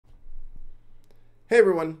Hey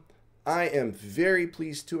everyone, I am very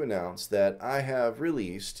pleased to announce that I have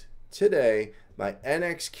released today my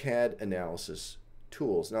NX CAD Analysis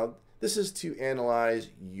Tools. Now, this is to analyze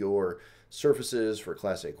your surfaces for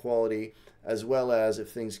Class A quality, as well as if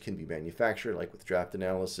things can be manufactured, like with draft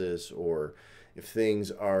analysis, or if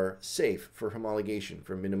things are safe for homologation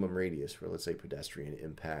for minimum radius for, let's say, pedestrian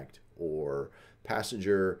impact or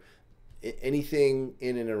passenger, anything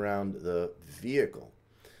in and around the vehicle.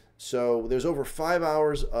 So there's over 5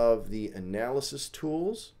 hours of the analysis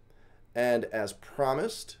tools, and as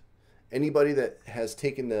promised, anybody that has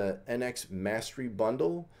taken the NX Mastery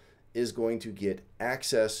Bundle is going to get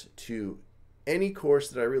access to any course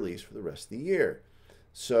that I release for the rest of the year.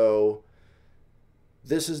 So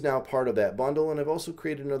this is now part of that bundle, and I've also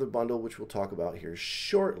created another bundle which we'll talk about here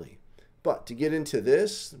shortly. But to get into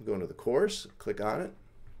this, I'm going to the course, click on it.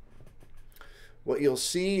 What you'll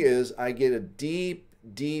see is I get a deep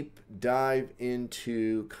dive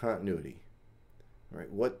into continuity. All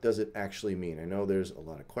right, what does it actually mean? I know there's a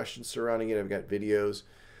lot of questions surrounding it. I've got videos,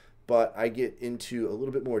 but I get into a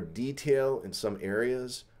little bit more detail in some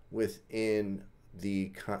areas within the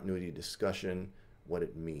continuity discussion, what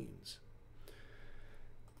it means.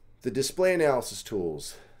 The display analysis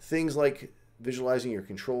tools, things like visualizing your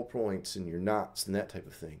control points and your knots and that type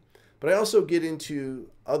of thing. But I also get into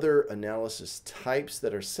other analysis types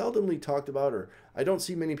that are seldomly talked about, or I don't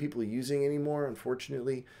see many people using anymore,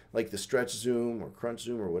 unfortunately, like the stretch zoom or crunch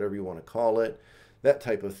zoom or whatever you want to call it, that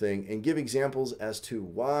type of thing, and give examples as to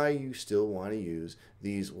why you still want to use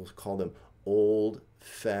these, we'll call them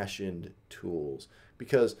old-fashioned tools,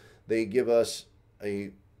 because they give us a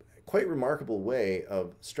quite remarkable way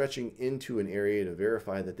of stretching into an area to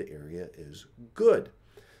verify that the area is good.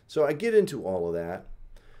 So I get into all of that.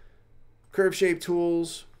 Curve shape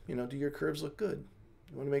tools, do your curves look good?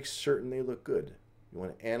 You want to make certain they look good. You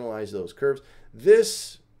want to analyze those curves.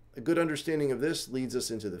 A good understanding of this leads us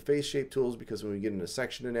into the face shape tools, because when we get into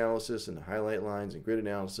section analysis and the highlight lines and grid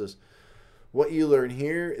analysis, what you learn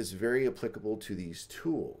here is very applicable to these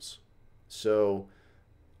tools. So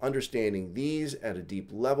understanding these at a deep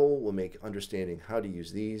level will make understanding how to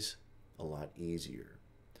use these a lot easier.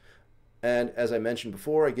 And as I mentioned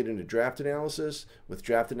before, I get into draft analysis. With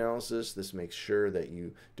draft analysis, this makes sure that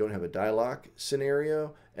you don't have a die lock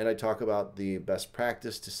scenario. And I talk about the best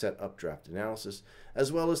practice to set up draft analysis,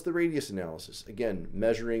 as well as the radius analysis. Again,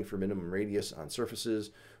 measuring for minimum radius on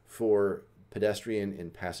surfaces for pedestrian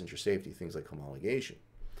and passenger safety, things like homologation.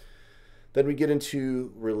 Then we get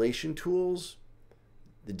into relation tools,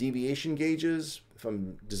 the deviation gauges. If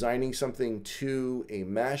I'm designing something to a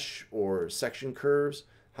mesh or section curves,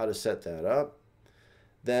 how to set that up.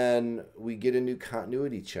 Then we get into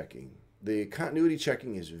continuity checking. The continuity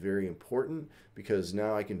checking is very important, because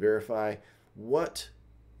now I can verify what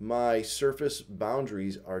my surface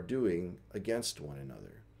boundaries are doing against one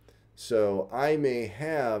another. So I may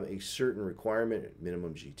have a certain requirement at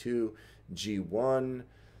minimum G2, G1.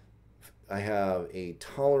 I have a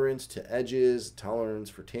tolerance to edges, tolerance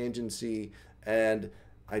for tangency, and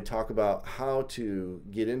I talk about how to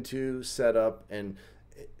get into, set up, and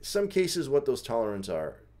some cases what those tolerances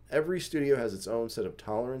are. Every studio has its own set of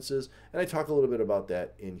tolerances, and I talk a little bit about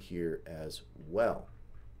that in here as well.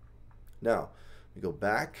 Now, we go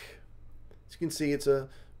back. As you can see, it's a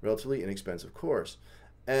relatively inexpensive course,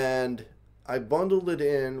 and I bundled it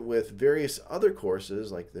in with various other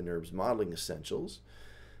courses like the NURBS Modeling Essentials.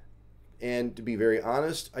 And to be very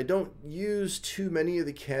honest, I don't use too many of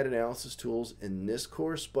the CAD analysis tools in this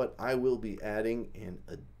course, but I will be adding an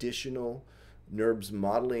additional NURBS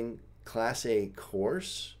Modeling Class A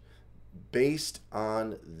course based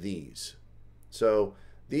on these. So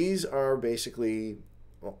these are basically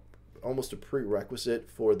almost a prerequisite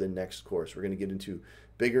for the next course. We're going to get into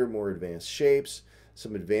bigger, more advanced shapes,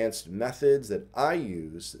 some advanced methods that I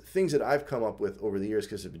use, things that I've come up with over the years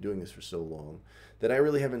because I've been doing this for so long, that I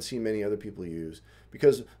really haven't seen many other people use.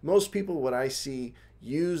 Because most people, what I see,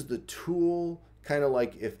 use the tool kind of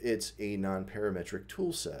like if it's a non-parametric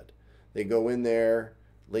tool set. They go in there,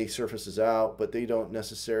 lay surfaces out, but they don't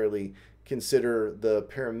necessarily consider the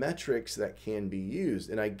parametrics that can be used.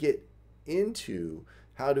 And I get into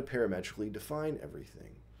how to parametrically define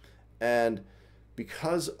everything. And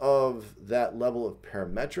because of that level of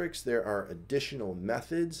parametrics, there are additional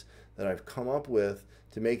methods that I've come up with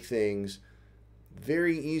to make things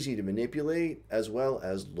very easy to manipulate as well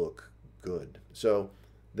as look good. So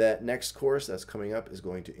that next course that's coming up is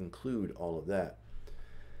going to include all of that.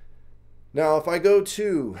 Now, if I go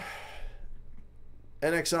to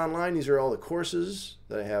NX Online, these are all the courses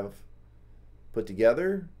that I have put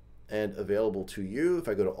together and available to you. If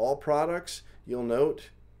I go to all products, you'll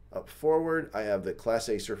note up forward, I have the Class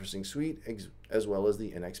A Surfacing Suite as well as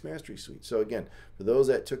the NX Mastery Suite. So again, for those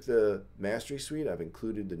that took the Mastery Suite, I've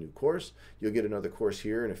included the new course. You'll get another course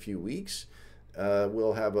here in a few weeks.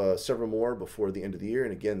 We'll have several more before the end of the year,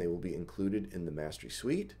 and again, they will be included in the Mastery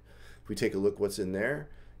Suite. If we take a look what's in there,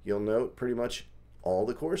 you'll note pretty much all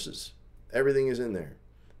the courses. Everything is in there.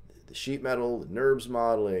 The sheet metal, the NURBS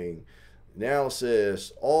modeling,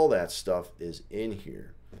 analysis, all that stuff is in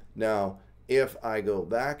here. Now, if I go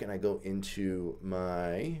back and I go into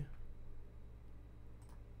my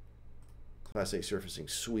Class A Surfacing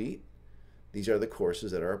Suite, these are the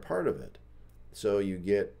courses that are a part of it. So you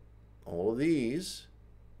get all of these.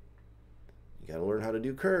 You got to learn how to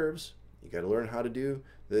do curves. You got to learn how to do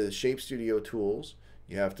the Shape Studio tools.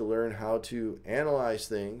 You have to learn how to analyze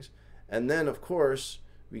things. And then, of course,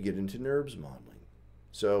 we get into NURBS modeling.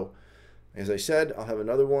 So, as I said, I'll have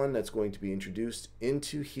another one that's going to be introduced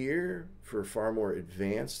into here for far more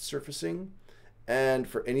advanced surfacing. And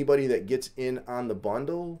for anybody that gets in on the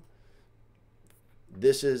bundle,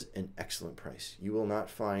 this is an excellent price. You will not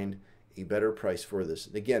find a better price for this.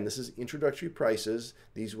 Again, this is introductory prices.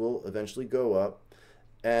 These will eventually go up.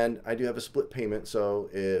 And I do have a split payment, so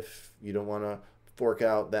if you don't want to fork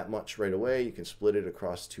out that much right away, you can split it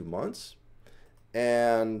across 2 months.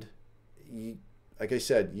 And like I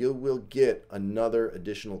said, you will get another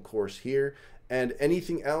additional course here. And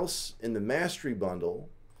anything else in the Mastery bundle,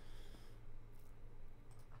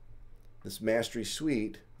 this Mastery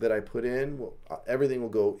Suite that I put in, everything will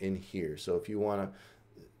go in here. So if you want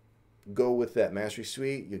to go with that Mastery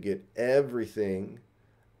Suite, you'll get everything,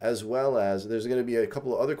 as well as there's going to be a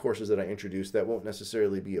couple of other courses that I introduced that won't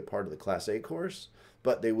necessarily be a part of the Class A course,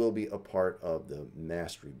 but they will be a part of the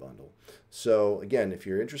Mastery bundle. So again, if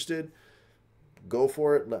you're interested, go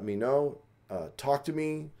for it. Let me know. Talk to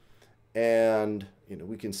me, and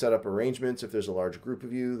we can set up arrangements if there's a large group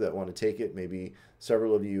of you that want to take it. Maybe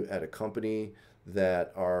several of you at a company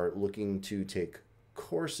that are looking to take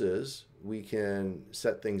courses. We can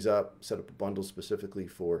set things up, set up a bundle specifically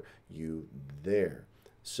for you there.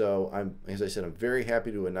 So as I said, I'm very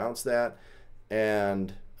happy to announce that.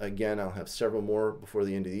 And again, I'll have several more before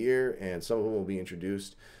the end of the year, and some of them will be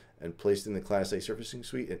introduced and placed in the Class A Surfacing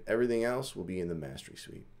Suite, and everything else will be in the Mastery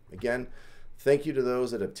Suite. Again, thank you to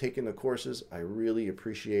those that have taken the courses. I really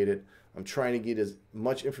appreciate it. I'm trying to get as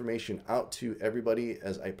much information out to everybody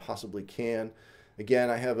as I possibly can.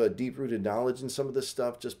 Again, I have a deep-rooted knowledge in some of this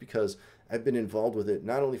stuff just because I've been involved with it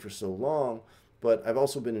not only for so long, but I've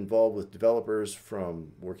also been involved with developers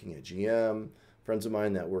from working at GM, friends of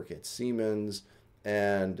mine that work at Siemens,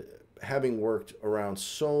 and having worked around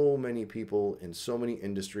so many people in so many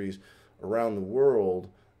industries around the world,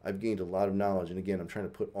 I've gained a lot of knowledge. And again, I'm trying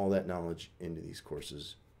to put all that knowledge into these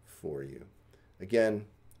courses for you. Again,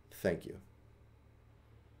 thank you.